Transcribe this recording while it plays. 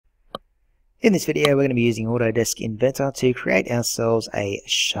In this video, we're going to be using Autodesk Inventor to create ourselves a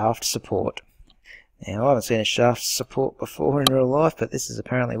shaft support. Now, I haven't seen a shaft support before in real life, but this is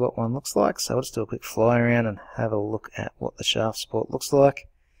apparently what one looks like. So I'll just do a quick fly around and have a look at what the shaft support looks like.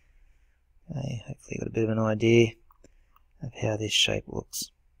 Okay, hopefully you got a bit of an idea of how this shape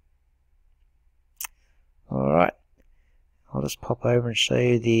looks. Alright, I'll just pop over and show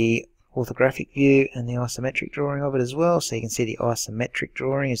you the orthographic view and the isometric drawing of it as well. So you can see the isometric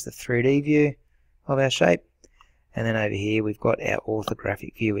drawing is the 3D view of our shape, and then over here we've got our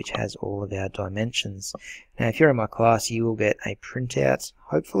orthographic view, which has all of our dimensions. Now if you're in my class, you will get a printout,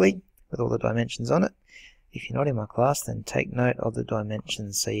 hopefully, with all the dimensions on it. If you're not in my class, then take note of the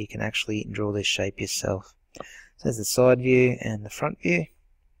dimensions so you can actually draw this shape yourself. So there's the side view and the front view.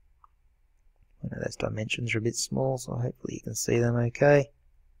 I know those dimensions are a bit small, so hopefully you can see them okay.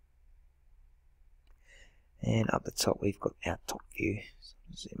 And up the top we've got our top view. So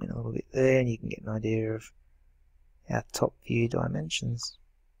zoom in a little bit there and you can get an idea of our top view dimensions.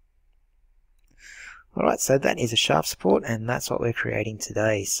 Alright, so that is a shaft support and that's what we're creating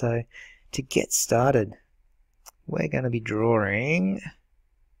today. So to get started, we're going to be drawing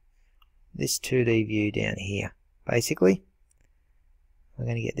this 2D view down here. Basically, we're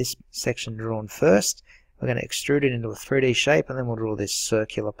going to get this section drawn first. We're going to extrude it into a 3D shape, and then we'll draw this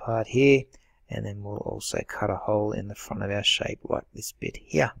circular part here. And then we'll also cut a hole in the front of our shape like this bit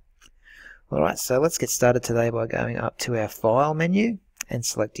here. Alright, so let's get started today by going up to our File menu and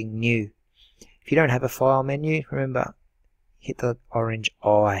selecting New. If you don't have a File menu, remember, hit the orange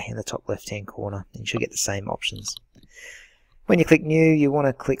I in the top left hand corner and you should get the same options. When you click New, you want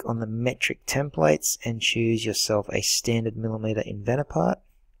to click on the metric templates and choose yourself a standard millimeter Inventor part.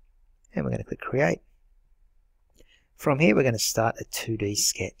 And we're going to click Create. From here we're going to start a 2D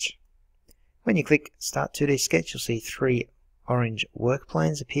sketch. When you click Start 2D Sketch, you'll see 3 orange work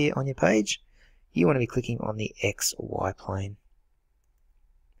planes appear on your page. You want to be clicking on the XY plane.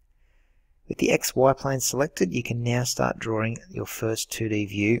 With the XY plane selected, you can now start drawing your first 2D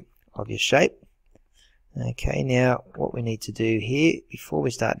view of your shape. Okay, now what we need to do here before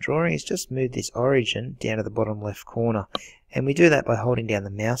we start drawing is just move this origin down to the bottom left corner. And we do that by holding down the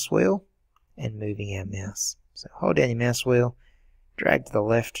mouse wheel and moving our mouse. So hold down your mouse wheel, drag to the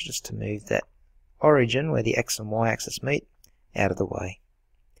left just to move that origin where the X and Y axis meet out of the way.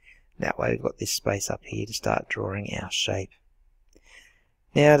 That way we've got this space up here to start drawing our shape.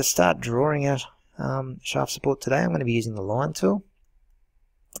 Now to start drawing our shaft support today, I'm going to be using the line tool,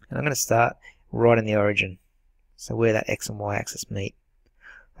 and I'm going to start right in the origin, so where that X and Y axis meet.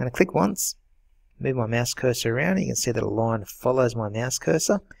 I'm going to click once, move my mouse cursor around, and you can see that a line follows my mouse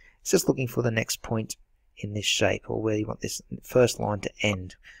cursor. It's just looking for the next point in this shape, or where you want this first line to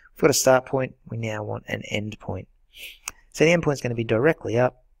end. We've got a start point, we now want an end point. So the end point is going to be directly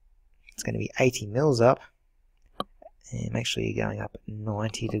up. It's going to be 80 mils up. And make sure you're going up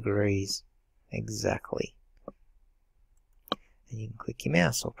 90 degrees. Exactly. And you can click your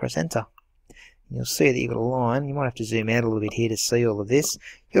mouse or press enter. And you'll see that you've got a line. You might have to zoom out a little bit here to see all of this.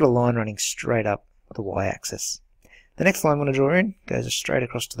 You've got a line running straight up the y-axis. The next line I want to draw in goes straight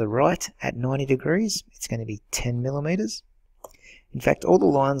across to the right at 90 degrees. It's going to be 10 millimeters. In fact, all the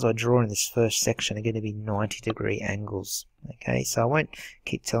lines I draw in this first section are going to be 90-degree angles. Okay, so I won't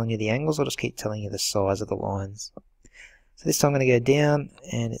keep telling you the angles, I'll just keep telling you the size of the lines. So this time I'm going to go down,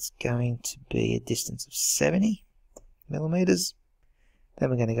 and it's going to be a distance of 70 millimeters. Then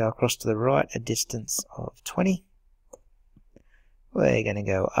we're going to go across to the right, a distance of 20. We're going to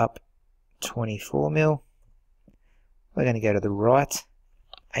go up 24 mil. We're going to go to the right,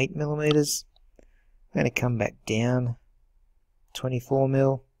 8 millimeters. We're going to come back down 24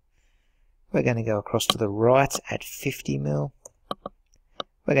 mil. We're going to go across to the right at 50 mil.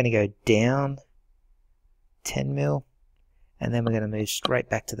 We're going to go down 10 mil. And then we're going to move straight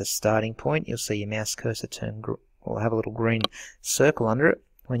back to the starting point. You'll see your mouse cursor will have a little green circle under it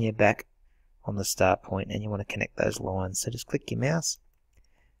when you're back on the start point and you want to connect those lines. So just click your mouse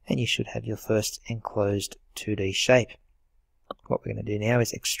and you should have your first enclosed 2D shape. What we're going to do now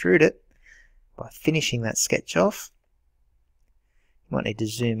is extrude it by finishing that sketch off. You might need to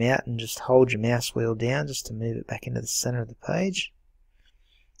zoom out and just hold your mouse wheel down just to move it back into the center of the page.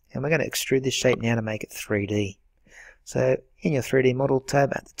 And we're going to extrude this shape now to make it 3D. So in your 3D model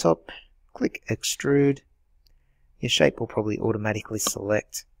tab at the top, click extrude. Your shape will probably automatically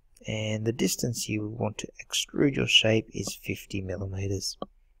select, and the distance you want to extrude your shape is 50 millimeters.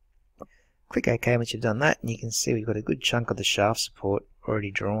 Click OK once you've done that, and you can see we've got a good chunk of the shaft support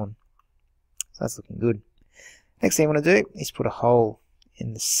already drawn. So that's looking good. Next thing I want to do is put a hole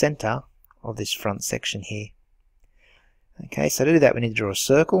in the center of this front section here. Okay, so to do that we need to draw a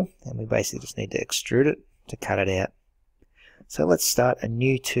circle, and we basically just need to extrude it to cut it out. So let's start a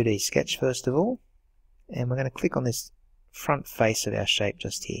new 2D sketch first of all, and we're going to click on this front face of our shape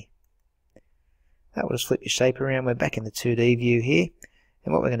just here. That will just flip your shape around. We're back in the 2D view here,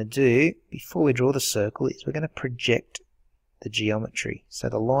 and what we're going to do before we draw the circle is we're going to project the geometry. So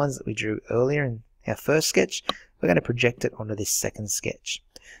the lines that we drew earlier in our first sketch, we're going to project it onto this second sketch.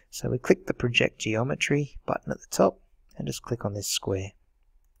 So we click the project geometry button at the top and just click on this square.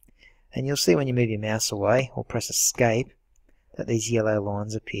 And you'll see when you move your mouse away or press escape that these yellow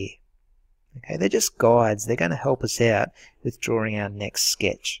lines appear. Okay, they're just guides. They're going to help us out with drawing our next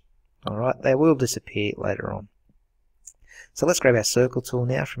sketch. Alright, they will disappear later on. So let's grab our circle tool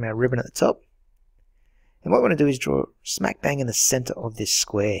now from our ribbon at the top. And what we want to do is draw smack bang in the center of this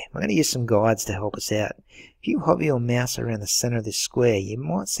square. We're going to use some guides to help us out. If you hover your mouse around the center of this square, you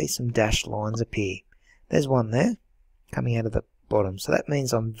might see some dashed lines appear. There's one there coming out of the bottom. So that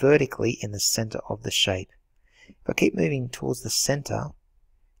means I'm vertically in the center of the shape. If I keep moving towards the center,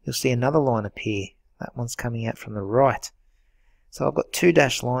 you'll see another line appear. That one's coming out from the right. So I've got two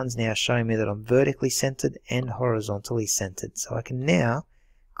dashed lines now showing me that I'm vertically centered and horizontally centered. So I can now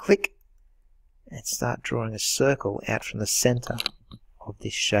click and start drawing a circle out from the center of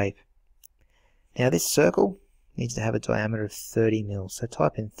this shape. Now this circle needs to have a diameter of 30 mils. So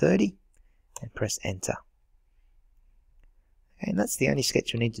type in 30 and press enter. Okay, and that's the only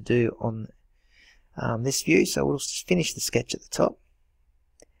sketch we need to do on this view. So we'll just finish the sketch at the top.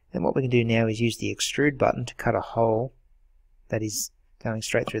 And what we can do now is use the extrude button to cut a hole that is going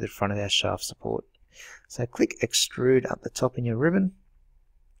straight through the front of our shaft support. So click extrude up the top in your ribbon.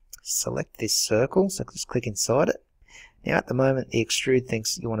 Select this circle, so just click inside it. Now at the moment the extrude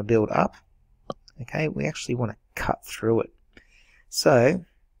thinks you want to build up. Okay, we actually want to cut through it. So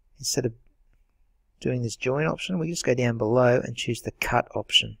instead of doing this join option, we just go down below and choose the cut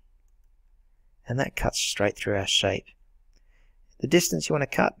option. And that cuts straight through our shape. The distance you want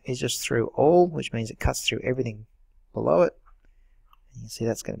to cut is just through all, which means it cuts through everything below it. And you can see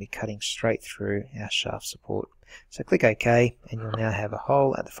that's going to be cutting straight through our shaft support. So click OK, and you'll now have a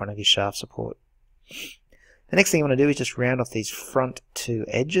hole at the front of your shaft support. The next thing you want to do is just round off these front two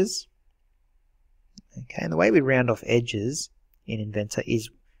edges. Okay, and the way we round off edges in Inventor is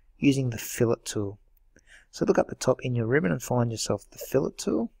using the fillet tool. So look up the top in your ribbon and find yourself the fillet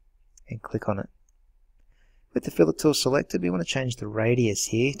tool and click on it. With the fillet tool selected, we want to change the radius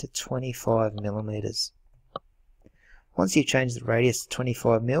here to 25 millimeters. Once you've changed the radius to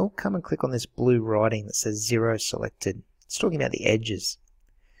 25 mil, come and click on this blue writing that says 0 selected. It's talking about the edges.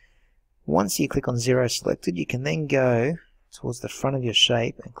 Once you click on 0 selected, you can then go towards the front of your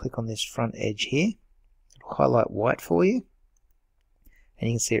shape and click on this front edge here. It'll highlight white for you, and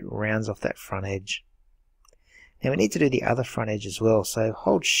you can see it rounds off that front edge. Now we need to do the other front edge as well, so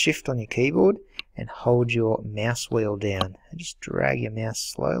hold shift on your keyboard and hold your mouse wheel down. And just drag your mouse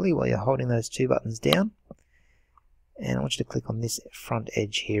slowly while you're holding those two buttons down. And I want you to click on this front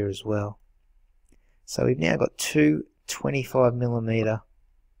edge here as well. So we've now got two 25 millimeter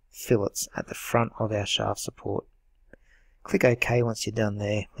fillets at the front of our shaft support. Click OK once you're done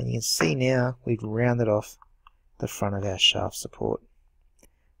there, and you can see now we've rounded off the front of our shaft support.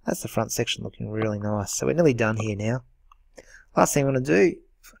 That's the front section looking really nice. So we're nearly done here now. Last thing we want to do,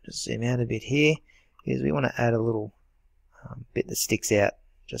 if I just zoom out a bit here, is we want to add a little bit that sticks out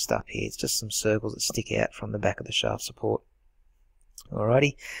just up here. It's just some circles that stick out from the back of the shaft support.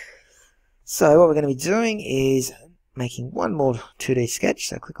 Alrighty. So what we're going to be doing is making one more 2D sketch.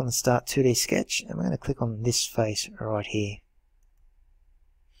 So click on the Start 2D Sketch, and we're going to click on this face right here.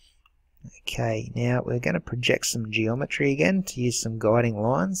 Okay, now we're going to project some geometry again to use some guiding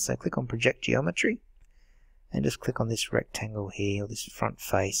lines. So click on Project Geometry, and just click on this rectangle here, or this front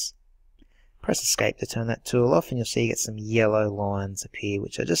face. Press Escape to turn that tool off, and you'll see you get some yellow lines appear,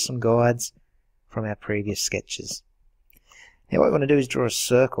 which are just some guides from our previous sketches. Now what we want to do is draw a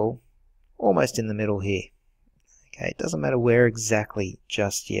circle almost in the middle here. Okay, it doesn't matter where exactly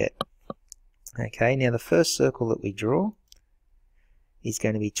just yet. Okay, now the first circle that we draw is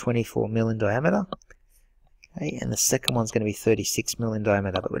going to be 24 mil in diameter. Okay, and the second one's going to be 36 mil in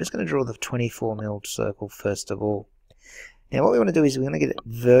diameter, but we're just going to draw the 24 mil circle first of all. Now what we want to do is we're going to get it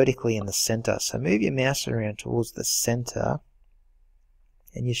vertically in the center. So move your mouse around towards the center,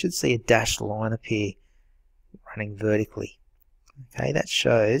 and you should see a dashed line appear running vertically. Okay, that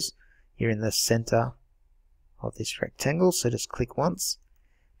shows you're in the center of this rectangle. So just click once,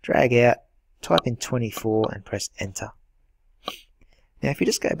 drag out, type in 24 and press enter. Now if you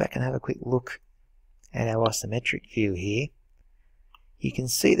just go back and have a quick look at our isometric view here, you can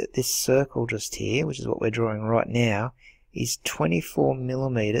see that this circle just here, which is what we're drawing right now, is 24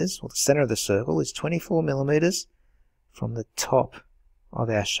 millimeters, or the center of the circle is 24 millimeters from the top of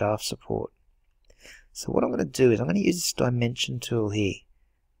our shaft support. So what I'm going to do is I'm going to use this dimension tool here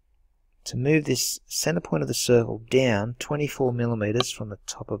to move this center point of the circle down 24 millimeters from the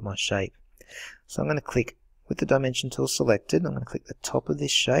top of my shape. So I'm going to click, with the dimension tool selected, I'm going to click the top of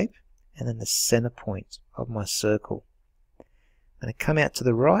this shape and then the center point of my circle. I'm going to come out to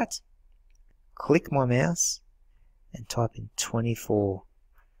the right, click my mouse and type in 24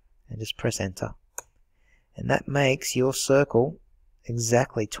 and just press enter. And that makes your circle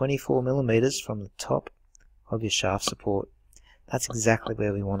exactly 24 millimeters from the top of your shaft support. That's exactly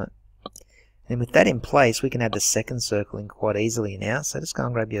where we want it. And with that in place, we can add the second circle in quite easily now. So just go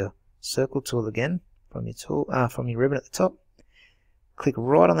and grab your circle tool again from your ribbon at the top. Click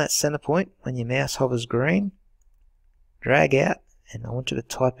right on that center point when your mouse hovers green. Drag out, and I want you to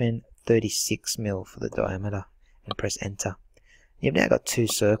type in 36 mil for the diameter and press enter. You've now got two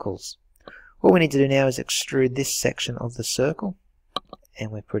circles. What we need to do now is extrude this section of the circle,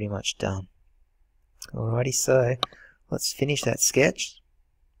 and we're pretty much done. Alrighty, so let's finish that sketch.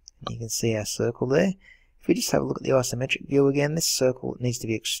 You can see our circle there. If we just have a look at the isometric view again, this circle needs to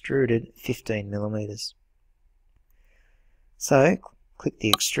be extruded 15 millimeters. So click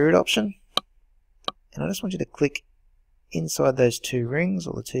the extrude option, and I just want you to click inside those two rings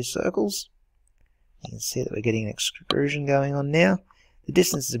or the two circles. You can see that we're getting an extrusion going on now. The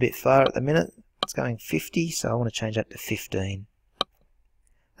distance is a bit far at the minute. It's going 50, so I want to change that to 15.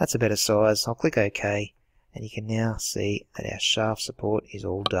 That's a better size. I'll click OK, and you can now see that our shaft support is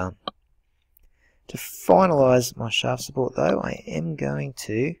all done. To finalize my shaft support though, I am going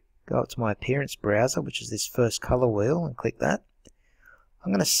to go up to my appearance browser, which is this first color wheel, and click that.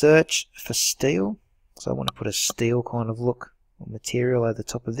 I'm going to search for steel, so I want to put a steel kind of look or material over the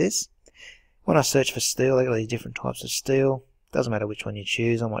top of this. When I search for steel, I got these different types of steel. Doesn't matter which one you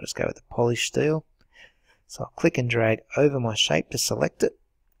choose, I might just go with the polished steel. So I'll click and drag over my shape to select it.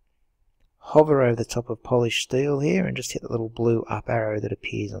 Hover over the top of polished steel here and just hit the little blue up arrow that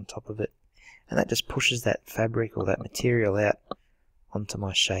appears on top of it. And that just pushes that fabric or that material out onto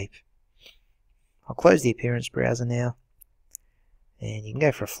my shape. I'll close the appearance browser now. And you can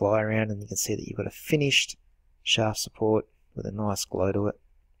go for a fly around and you can see that you've got a finished shaft support with a nice glow to it.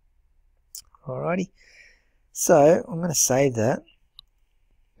 Alrighty, so I'm going to save that.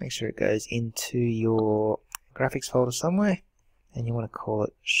 Make sure it goes into your graphics folder somewhere, and you want to call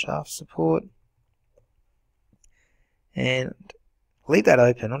it shaft support. And leave that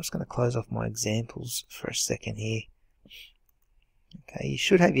open. I'm just going to close off my examples for a second here. Okay, you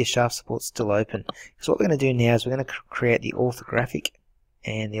should have your shaft support still open, because what we're going to do now is we're going to create the orthographic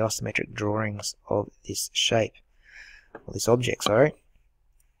and the isometric drawings of this shape, or this object, sorry.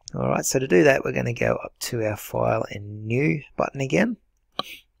 Alright, so to do that we're going to go up to our File and New button again,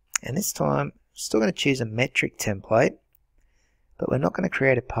 and this time we're still going to choose a metric template, but we're not going to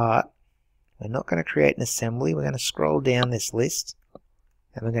create a part, we're not going to create an assembly, we're going to scroll down this list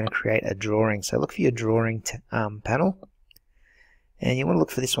and we're going to create a drawing. So look for your drawing panel, and you want to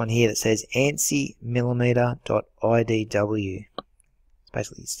look for this one here that says ANSI millimeter.idw. It's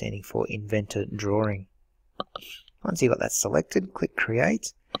basically standing for Inventor Drawing. Once you've got that selected, click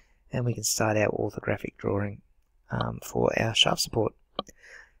Create, and we can start our orthographic drawing for our shaft support.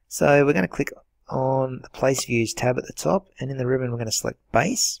 So we're going to click on the Place Views tab at the top, and in the ribbon we're going to select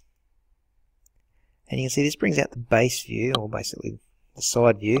Base. And you can see this brings out the base view, or basically the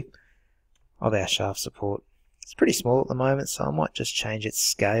side view, of our shaft support. It's pretty small at the moment, so I might just change its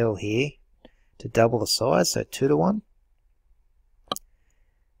scale here to double the size, so 2:1.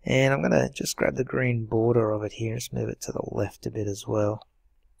 And I'm going to just grab the green border of it here and just move it to the left a bit as well.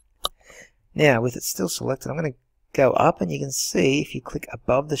 Now, with it still selected, I'm going to go up, and you can see if you click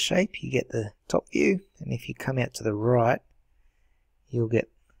above the shape, you get the top view, and if you come out to the right, you'll get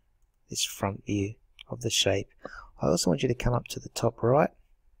this front view of the shape. I also want you to come up to the top right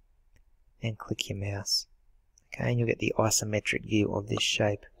and click your mouse. Okay, and you'll get the isometric view of this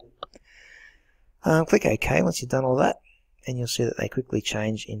shape. Click OK once you've done all that, and you'll see that they quickly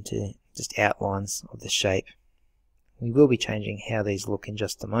change into just outlines of the shape. We will be changing how these look in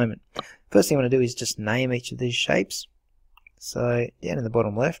just a moment. First thing I want to do is just name each of these shapes. So down in the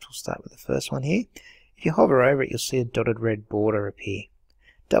bottom left, we'll start with the first one here. If you hover over it, you'll see a dotted red border appear.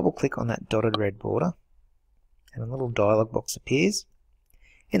 Double click on that dotted red border, and a little dialog box appears.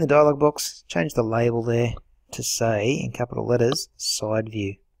 In the dialog box, change the label there to say, in capital letters, Side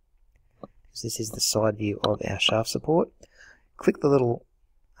View, because this is the side view of our shaft support. Click the little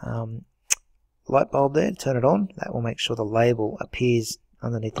light bulb there, turn it on. That will make sure the label appears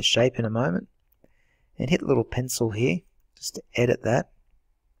underneath the shape in a moment. And hit the little pencil here just to edit that,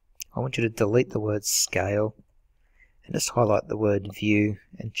 I want you to delete the word scale and just highlight the word view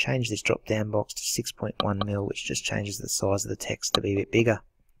and change this drop down box to 6.1 mil, which just changes the size of the text to be a bit bigger.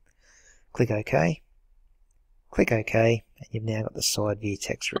 Click OK. Click OK, and you've now got the side view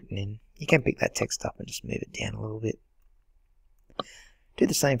text written in. You can pick that text up and just move it down a little bit. Do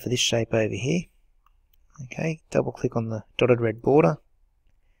the same for this shape over here. Okay, double click on the dotted red border,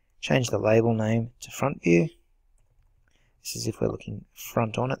 change the label name to front view. This is if we're looking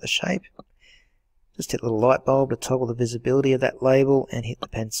front on at the shape. Just hit the little light bulb to toggle the visibility of that label and hit the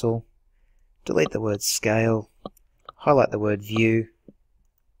pencil. Delete the word scale, highlight the word view,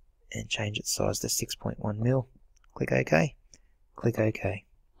 and change its size to 6.1 mil. Click OK. Click OK.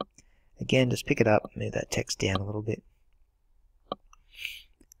 Again, just pick it up and move that text down a little bit.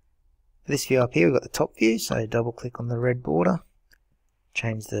 For this view up here, we've got the top view, so double click on the red border,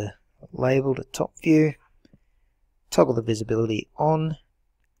 change the label to top view, toggle the visibility on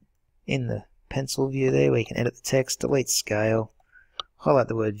in the pencil view there where you can edit the text, delete scale, highlight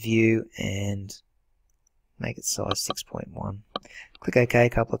the word view and make it size 6.1. Click OK a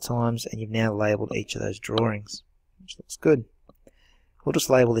couple of times and you've now labelled each of those drawings, which looks good. We'll just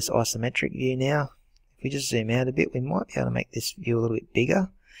label this isometric view now. If we just zoom out a bit, we might be able to make this view a little bit bigger.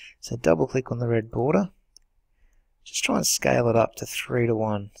 So double click on the red border. Just try and scale it up to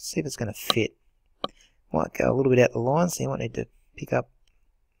 3:1. See if it's going to fit. Might go a little bit out the line, so you might need to pick up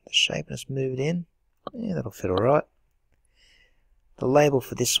the shape and just move it in. Yeah, that'll fit alright. The label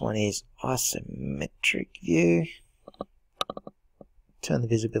for this one is isometric view. Turn the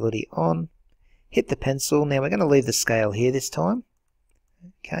visibility on. Hit the pencil. Now we're going to leave the scale here this time.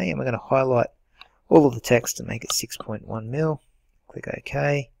 Okay, and we're going to highlight all of the text and make it 6.1 mil. Click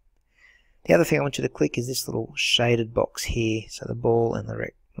OK. The other thing I want you to click is this little shaded box here, so the ball and the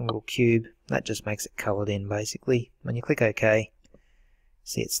little cube. That just makes it coloured in basically. When you click OK,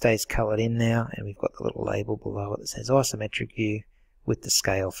 see it stays coloured in now, and we've got the little label below it that says isometric view with the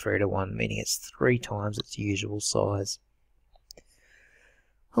scale 3:1, meaning it's 3 times its usual size.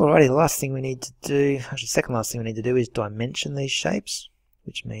 Alrighty, the last thing we need to do, actually second last thing we need to do is dimension these shapes,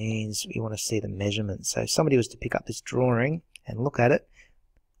 which means we want to see the measurements. So if somebody was to pick up this drawing and look at it,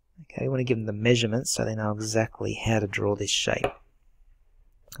 okay, we want to give them the measurements so they know exactly how to draw this shape.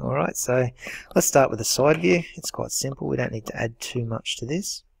 Alright, so let's start with the side view. It's quite simple, we don't need to add too much to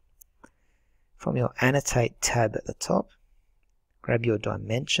this. From your annotate tab at the top, grab your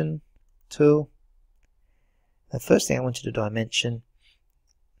dimension tool. The first thing I want you to dimension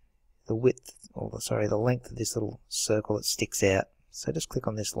the width, or the length of this little circle that sticks out. So just click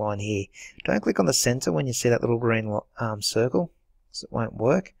on this line here. Don't click on the center when you see that little green circle, because it won't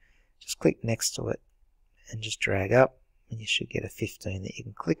work. Just click next to it and just drag up, and you should get a 15 that you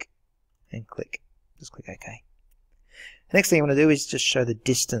can click and click. Just click OK. The next thing you want to do is just show the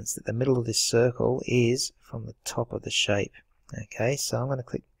distance that the middle of this circle is from the top of the shape. Okay, so I'm going to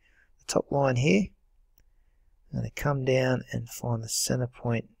click the top line here. I'm going to come down and find the center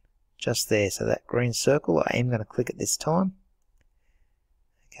point just there. So that green circle, I am going to click it this time.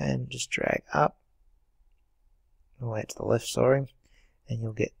 Okay, and just drag up, all the way to the left, sorry, and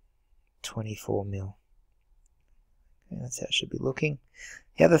you'll get 24 mil. Okay, that's how it should be looking.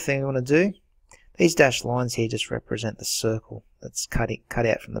 The other thing I want to do, these dashed lines here just represent the circle that's cut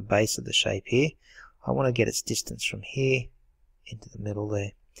out from the base of the shape here. I want to get its distance from here into the middle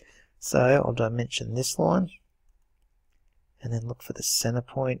there. So I'll dimension this line and then look for the center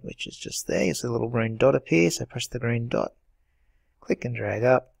point, which is just there. You see the little green dot appear, so press the green dot, click and drag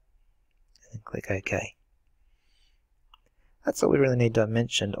up, and then click OK. That's all we really need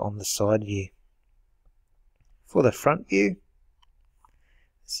dimensioned on the side view. For the front view,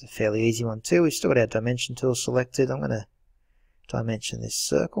 it's a fairly easy one too. We've still got our dimension tool selected. I'm going to dimension this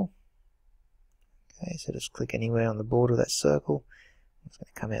circle. Okay, so just click anywhere on the border of that circle. It's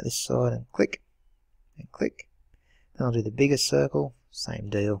going to come out this side and click, and click. Then I'll do the bigger circle, same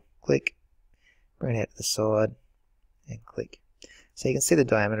deal, click, bring it out to the side, and click. So you can see the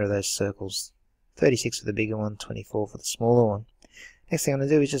diameter of those circles, 36 for the bigger one, 24 for the smaller one. Next thing I'm going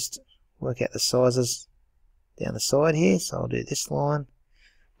to do is just work out the sizes down the side here. So I'll do this line.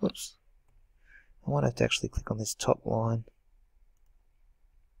 Whoops. I might have to actually click on this top line.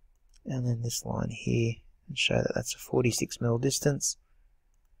 And then this line here, and show that that's a 46 mil distance.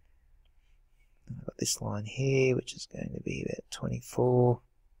 I've got this line here, which is going to be about 24.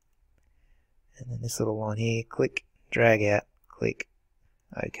 And then this little line here, click, drag out, click,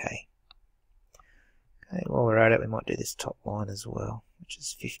 OK. Okay, while we're at it, we might do this top line as well, which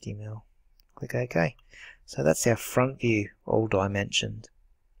is 50 mil. Click OK. So that's our front view all dimensioned.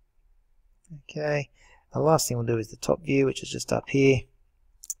 Okay, The last thing we'll do is the top view, which is just up here.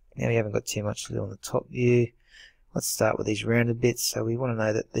 Now we haven't got too much to do on the top view. Let's start with these rounded bits. So we want to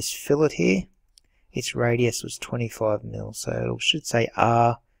know that this fillet here, its radius was 25 mil. So it should say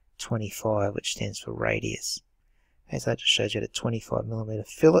R25, which stands for radius. Okay, so that just shows you the 25 millimeter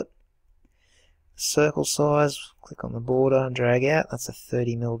fillet. Circle size, click on the border and drag out. That's a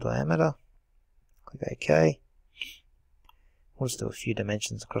 30 mil diameter. Click OK. We'll just do a few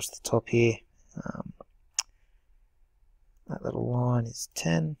dimensions across the top here. That little line is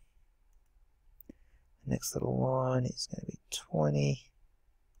 10. The next little line is going to be 20.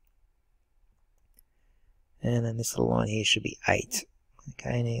 And then this little line here should be 8.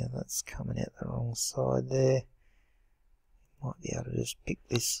 Okay, now that's coming out the wrong side there. Might be able to just pick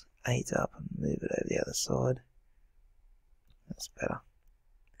this 8 up and move it over the other side. That's better.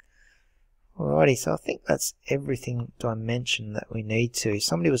 Alrighty, so I think that's everything dimension that we need to. If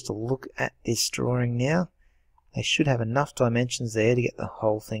somebody was to look at this drawing now, they should have enough dimensions there to get the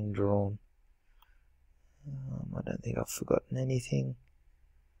whole thing drawn. I don't think I've forgotten anything.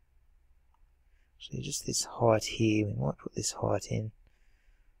 So just this height here, we might put this height in.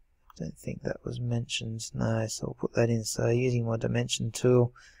 I don't think that was mentioned, no, so I'll put that in. So using my dimension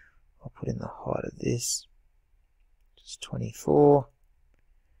tool, I'll put in the height of this, just 24,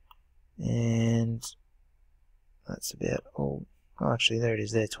 and that's about all. Oh, actually there it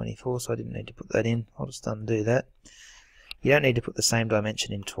is there, 24, so I didn't need to put that in. I'll just undo that. You don't need to put the same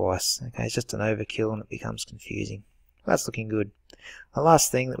dimension in twice. Okay, it's just an overkill and it becomes confusing. That's looking good. The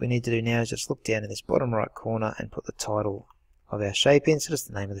last thing that we need to do now is just look down in this bottom right corner and put the title of our shape in, so just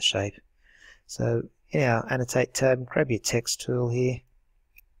the name of the shape. So in our annotate tab, grab your text tool here,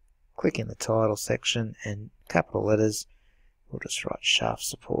 click in the title section and capital letters, we'll just write shaft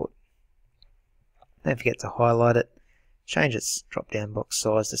support. Don't forget to highlight it, change its drop down box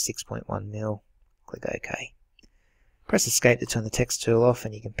size to 6.1 mil, click OK. Press escape to turn the text tool off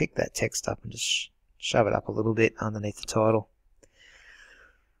and you can pick that text up and just shove it up a little bit underneath the title.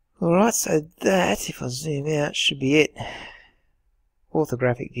 Alright, so that, if I zoom out, should be it.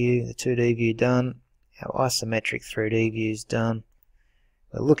 Orthographic view, the 2D view done, our isometric 3D view is done.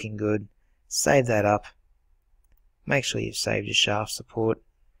 We're looking good. Save that up. Make sure you've saved your shaft support,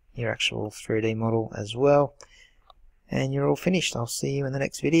 your actual 3D model as well. And you're all finished. I'll see you in the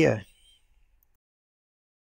next video.